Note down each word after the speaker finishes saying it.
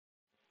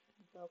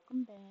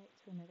welcome back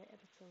to another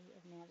episode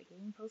of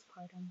Navigating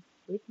Postpartum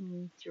with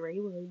me,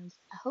 Jeray Williams.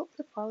 I hope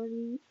the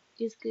quality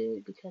is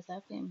good because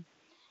I've been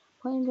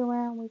playing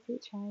around with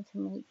it, trying to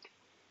make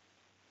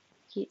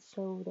it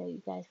so that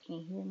you guys can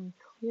hear me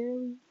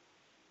clearly.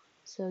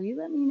 So you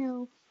let me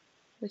know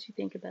what you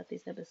think about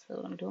this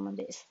episode. I'm doing my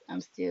best.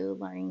 I'm still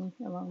learning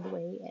along the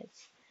way,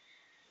 as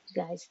you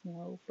guys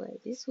know.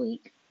 But this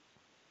week,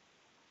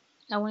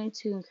 I wanted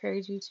to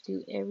encourage you to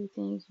do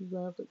everything you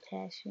love with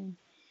passion,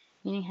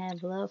 meaning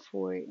have love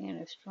for it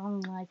and a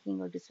strong liking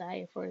or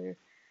desire for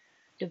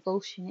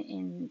devotion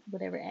in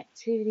whatever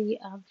activity,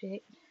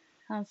 object,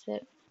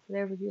 concept,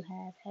 whatever you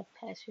have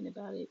passion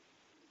about it.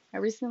 I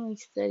recently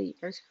studied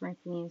 1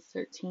 Corinthians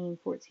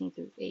 13:14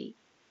 through 8,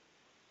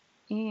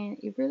 and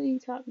it really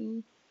taught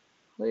me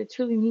what it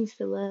truly means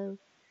to love.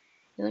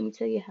 And let me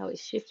tell you how it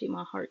shifted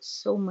my heart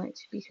so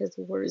much because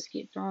the words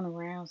get thrown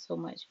around so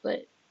much.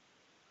 But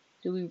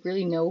do we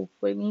really know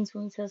what it means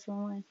when we tell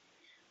someone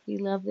we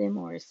love them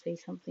or say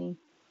something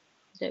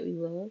that we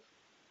love?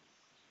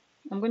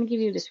 I'm going to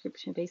give you a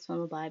description based on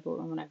the Bible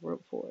and what I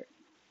wrote for it.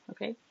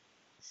 Okay?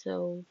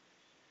 So,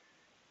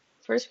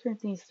 1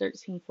 Corinthians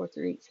 13:4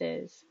 through 8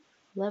 says,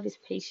 love is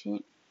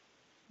patient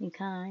and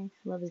kind.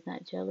 Love is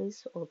not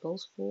jealous or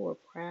boastful or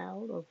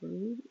proud or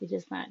rude. It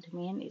does not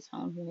demand its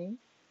own way.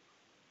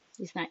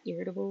 It's not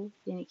irritable,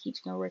 and it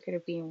keeps no record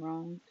of being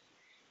wronged.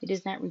 It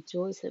does not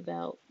rejoice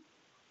about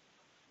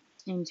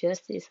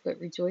injustice, but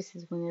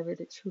rejoices whenever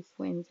the truth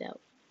wins out.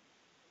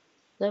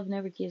 Love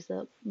never gives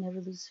up,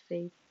 never loses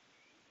faith,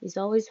 is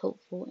always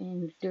hopeful,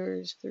 and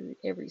endures through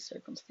every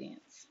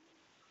circumstance.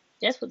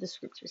 That's what the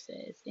scripture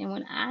says. And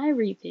when I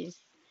read this,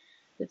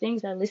 the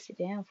things I listed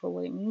down for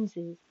what it means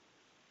is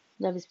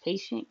love is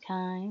patient,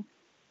 kind,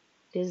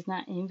 does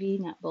not envy,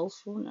 not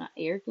boastful, not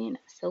arrogant,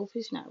 not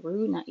selfish, not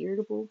rude, not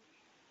irritable,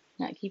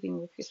 not keeping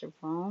records of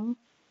wrong,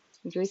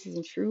 rejoices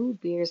in truth,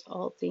 bears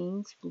all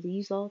things,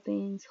 believes all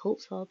things,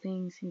 hopes all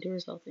things,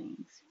 endures all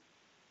things.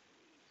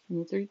 And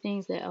the three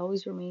things that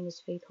always remain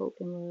is faith, hope,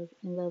 and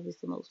love is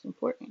the most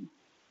important.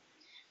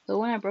 But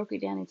when I broke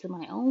it down into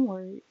my own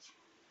words,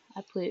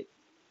 I put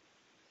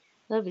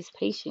love is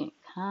patient,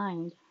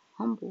 kind,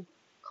 humble,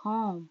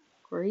 calm,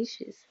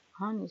 gracious,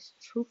 honest,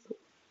 truthful.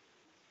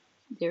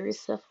 There is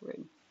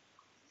suffering.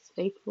 It's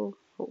faithful,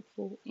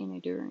 hopeful, and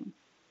enduring.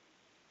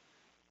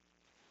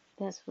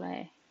 That's what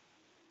I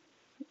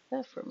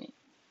got from it.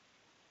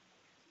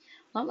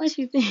 Why must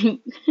you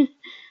think?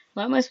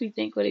 Why must we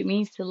think what it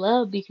means to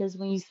love? Because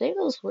when you say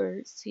those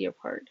words to your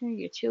partner,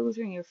 your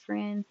children, your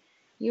friend,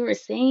 you are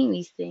saying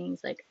these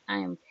things like, I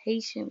am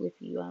patient with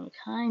you, I'm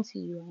kind to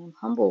you, I am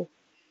humble,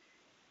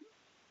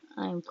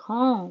 I am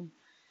calm,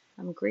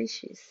 I'm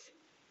gracious,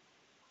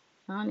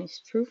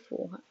 honest,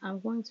 truthful.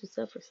 I'm going to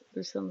suffer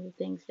through some of the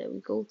things that we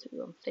go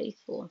through. I'm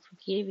faithful, I'm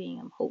forgiving,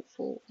 I'm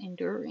hopeful,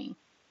 enduring.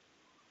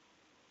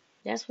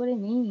 That's what it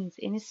means.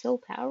 And it's so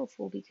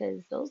powerful because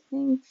those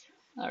things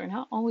are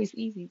not always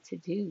easy to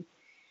do.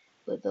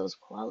 But those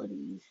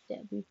qualities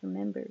that we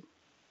remember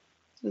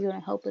are going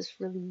to help us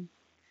really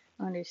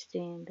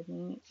understand the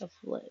meaning of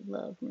what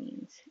love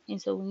means.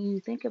 And so when you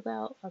think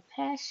about a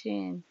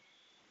passion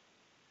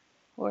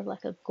or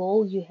like a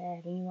goal you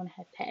have and you want to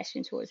have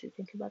passion towards it,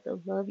 think about the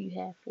love you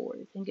have for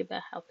it. Think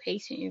about how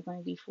patient you're going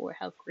to be for it,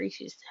 how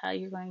gracious, how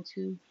you're going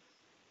to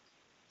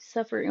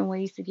suffer in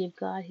ways to give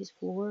God his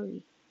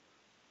glory.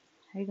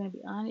 How you're going to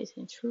be honest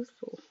and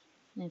truthful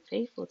and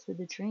faithful to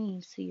the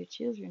dreams, to your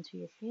children, to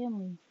your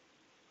family,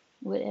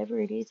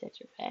 whatever it is that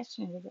you're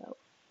passionate about.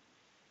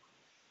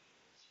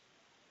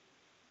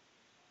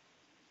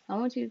 I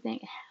want you to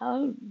think,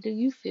 how do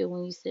you feel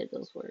when you said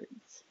those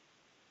words?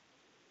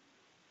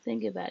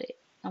 Think about it.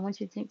 I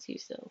want you to think to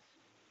yourself,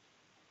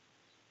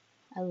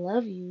 I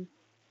love you.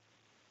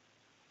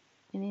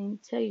 And then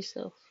tell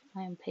yourself,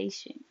 I am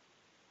patient.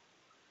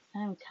 I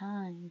am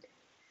kind.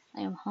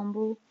 I am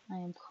humble. I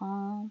am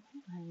calm.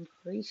 I am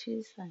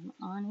gracious. I am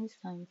honest.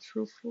 I am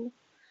truthful.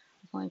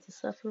 I'm going to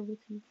suffer with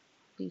you,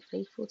 be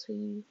faithful to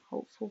you,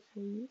 hopeful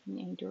for you, and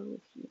endure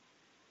with you.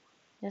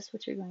 That's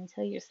what you're going to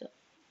tell yourself.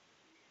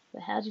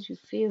 But how did you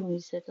feel when you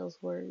said those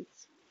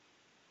words?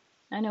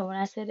 I know when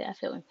I said it, I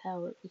felt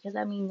empowered because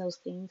I mean those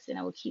things and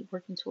I will keep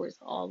working towards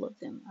all of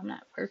them. I'm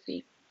not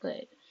perfect,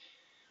 but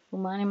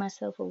reminding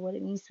myself of what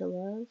it means to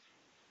love,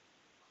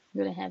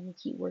 I'm going to have me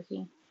keep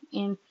working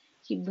and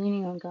keep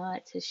leaning on God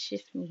to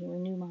shift me and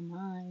renew my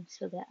mind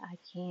so that I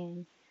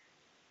can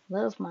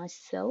love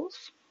myself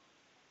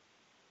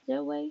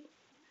that way.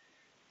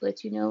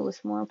 But you know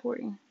what's more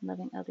important?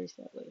 Loving others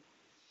that way.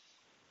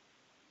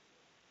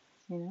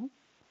 You know?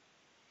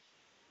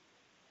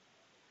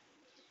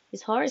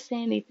 It's hard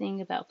saying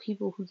anything about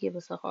people who give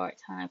us a hard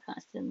time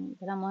constantly,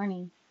 but I'm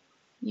learning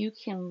you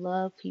can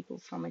love people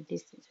from a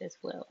distance as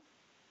well.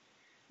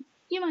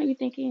 You might be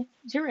thinking,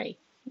 Jure,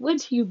 what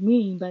do you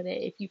mean by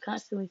that? If you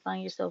constantly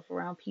find yourself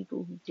around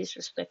people who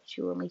disrespect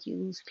you or make you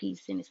lose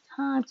peace, then it's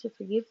time to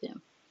forgive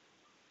them.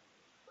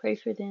 Pray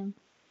for them,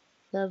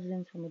 love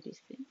them from a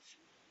distance.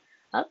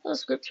 Although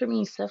scripture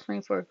means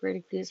suffering for a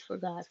greater good for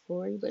God's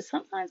glory, but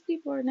sometimes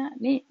people are not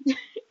meant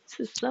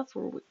to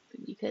suffer with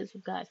because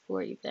of God's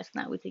glory if that's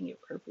not within your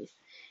purpose.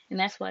 And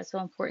that's why it's so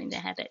important to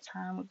have that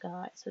time with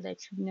God so that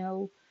you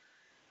know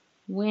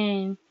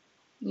when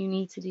you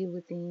need to deal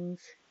with things,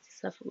 to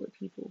suffer with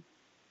people.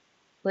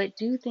 But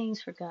do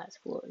things for God's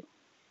glory.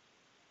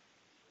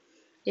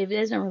 If it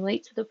doesn't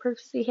relate to the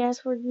purpose He has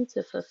for you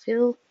to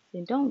fulfill,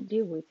 then don't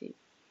deal with it.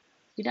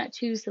 Do not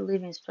choose to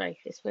live in strife,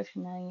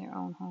 especially not in your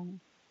own home.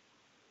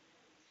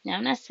 Now,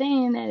 I'm not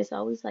saying that it's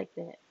always like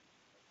that.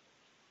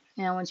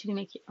 And I want you to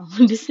make your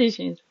own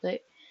decisions,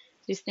 but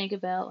just think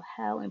about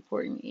how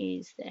important it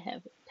is to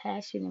have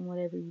passion in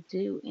whatever you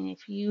do. And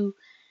if you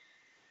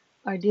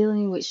are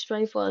dealing with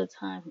strife all the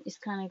time, it's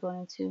kind of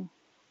going to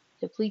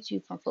deplete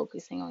you from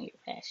focusing on your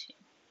passion.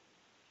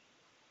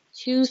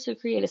 Choose to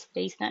create a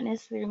space, not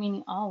necessarily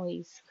meaning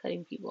always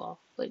cutting people off,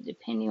 but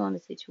depending on the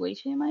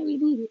situation, it might be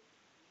needed.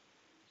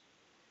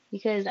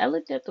 Because I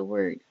looked up the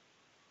word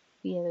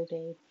the other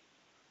day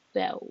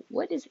about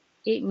what does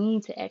it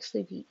mean to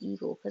actually be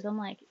evil. Because I'm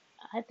like,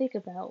 I think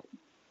about,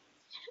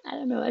 I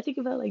don't know, I think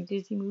about like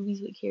Disney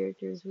movies with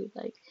characters with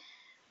like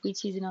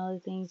witches and all the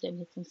things that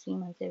make them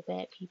seem like they're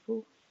bad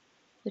people.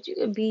 But you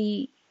could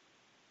be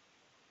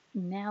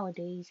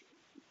nowadays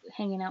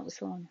hanging out with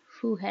someone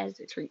who has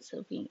the traits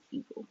of being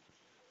evil.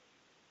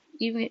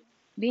 Even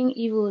being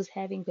evil is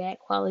having bad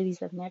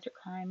qualities of natural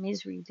kind,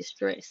 misery,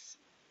 distress,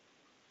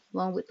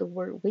 along with the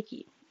word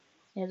wicked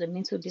as a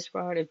mental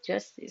disregard of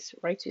justice,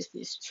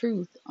 righteousness,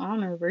 truth,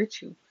 honor,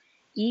 virtue,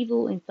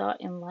 evil in thought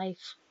and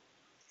life,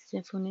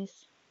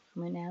 sinfulness,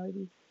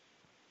 criminality.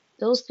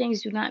 Those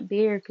things do not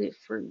bear good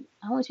fruit.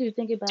 I want you to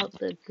think about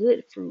the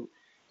good fruit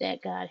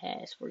that God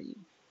has for you.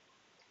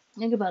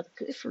 Think about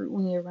the good fruit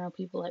when you're around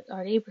people. Like,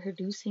 are they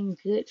producing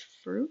good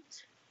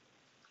fruit?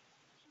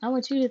 I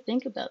want you to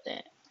think about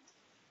that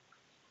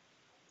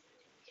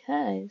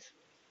because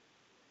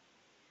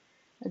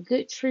a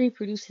good tree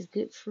produces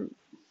good fruit.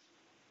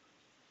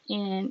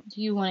 And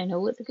do you want to know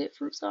what the good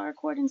fruits are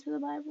according to the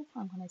Bible?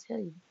 I'm going to tell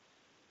you.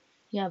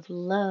 You have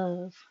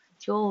love,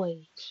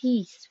 joy,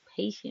 peace,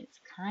 patience,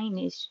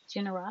 kindness,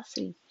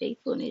 generosity,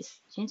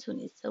 faithfulness,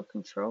 gentleness,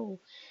 self-control.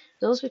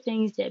 Those are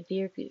things that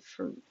bear good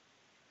fruit.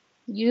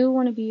 You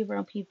want to be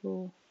around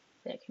people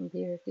that can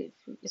bear good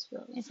fruit as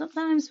well. And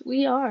sometimes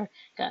we are.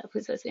 God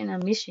puts us in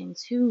a mission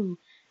to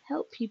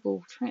help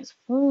people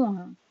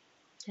transform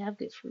to have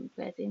good fruit.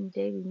 But at the end of the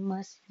day, we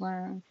must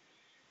learn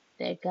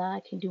that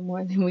God can do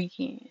more than we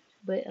can,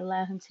 but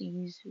allow Him to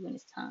use you when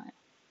it's time.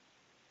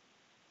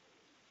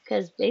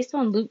 Because based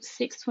on Luke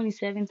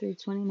 6:27 through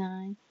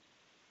 29,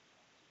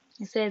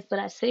 it says, "But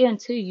I say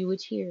unto you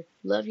which hear,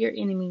 love your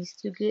enemies,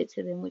 do good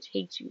to them which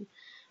hate you,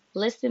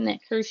 bless them that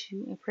curse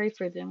you, and pray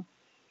for them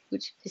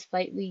which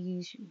despitefully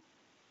use you,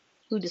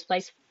 who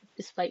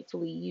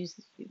despitefully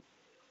uses you.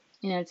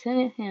 And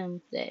unto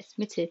him that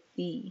smitteth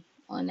thee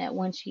on that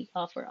one cheek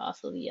offer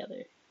also the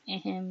other,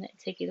 and him that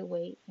taketh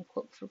away and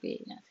quote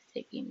forbid not to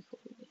take any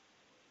quote away."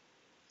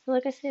 So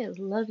like I said,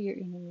 love your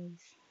enemies,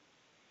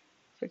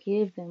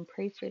 forgive them,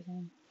 pray for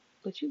them,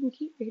 but you can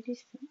keep your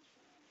distance.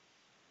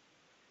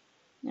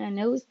 And I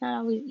know it's not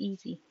always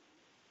easy,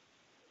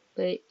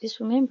 but just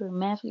remember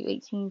Matthew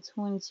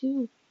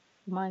 18:22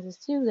 reminds us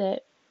too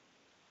that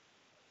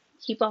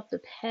keep off the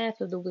path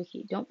of the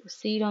wicked. Don't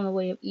proceed on the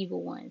way of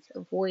evil ones.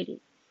 Avoid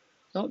it.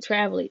 Don't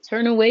travel it.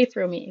 Turn away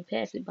from it and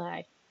pass it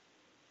by.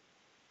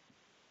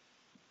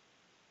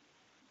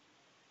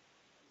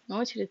 I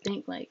want you to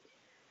think like,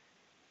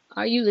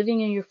 are you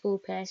living in your full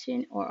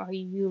passion, or are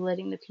you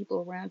letting the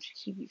people around you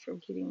keep you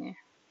from getting there?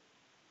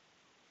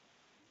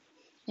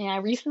 And I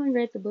recently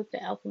read the book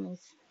The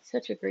Alchemist.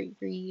 Such a great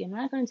read. I'm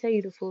not going to tell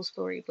you the full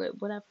story, but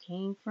what I've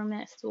gained from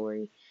that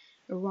story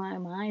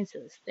reminds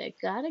us that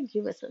God will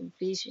give us a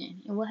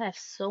vision, and we'll have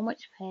so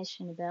much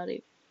passion about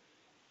it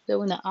that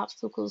when the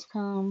obstacles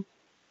come,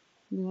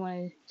 we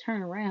want to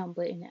turn around.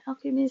 But in The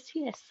Alchemist,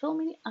 he had so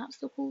many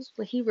obstacles,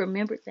 but he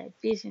remembered that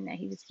vision that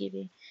he was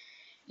given.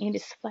 And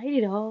despite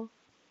it all,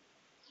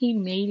 he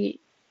made it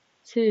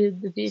to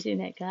the vision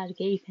that God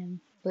gave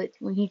him. But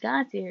when he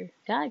got there,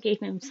 God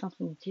gave him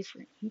something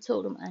different. He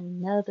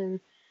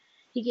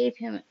gave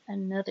him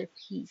another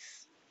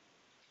piece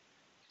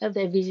of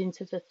that vision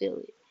to fulfill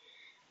it.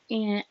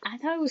 And I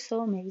thought it was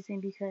so amazing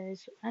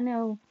because I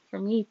know for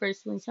me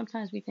personally,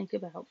 sometimes we think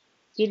about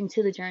getting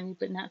to the journey,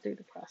 but not through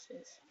the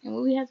process. And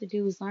what we have to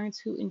do is learn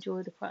to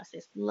enjoy the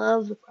process,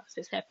 love the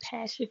process, have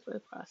passion for the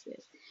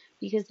process,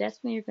 because that's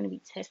when you're going to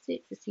be tested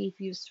to see if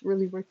it's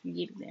really worth you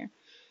getting there.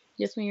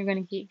 Just when you're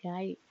going to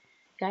get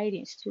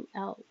guidance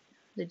throughout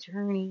the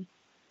journey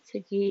to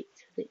get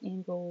to the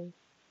end goal.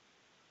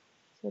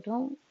 So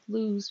don't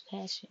lose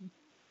passion.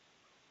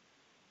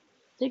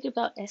 Think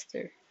about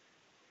Esther.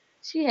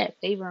 She had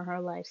favor in her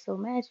life, so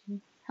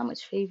imagine how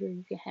much favor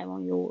you can have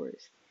on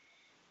yours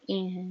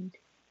and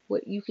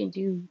what you can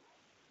do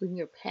when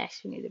you're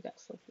passionate about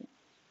something.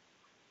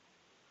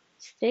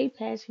 Stay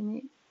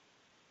passionate,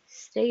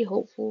 stay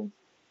hopeful,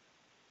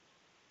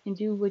 and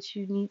do what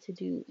you need to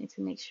do and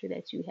to make sure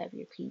that you have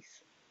your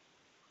peace.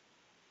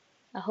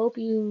 I hope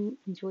you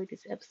enjoyed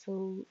this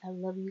episode. I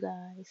love you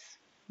guys,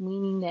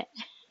 meaning that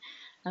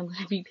I'm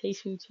gonna be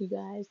patient with you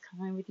guys,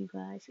 kind with you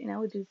guys, and I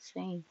will do the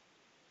same.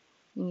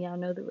 And y'all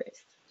know the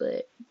rest.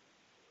 But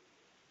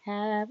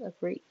have a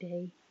great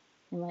day.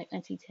 And like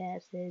Auntie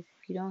Tab says,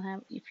 if you don't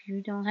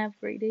have a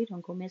great day,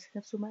 don't go messing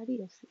up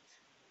somebody else's.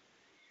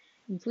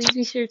 And please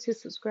be sure to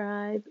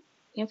subscribe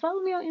and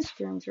follow me on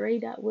Instagram,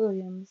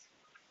 Williams,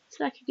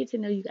 so I can get to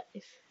know you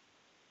guys.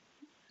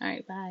 All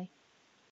right, bye.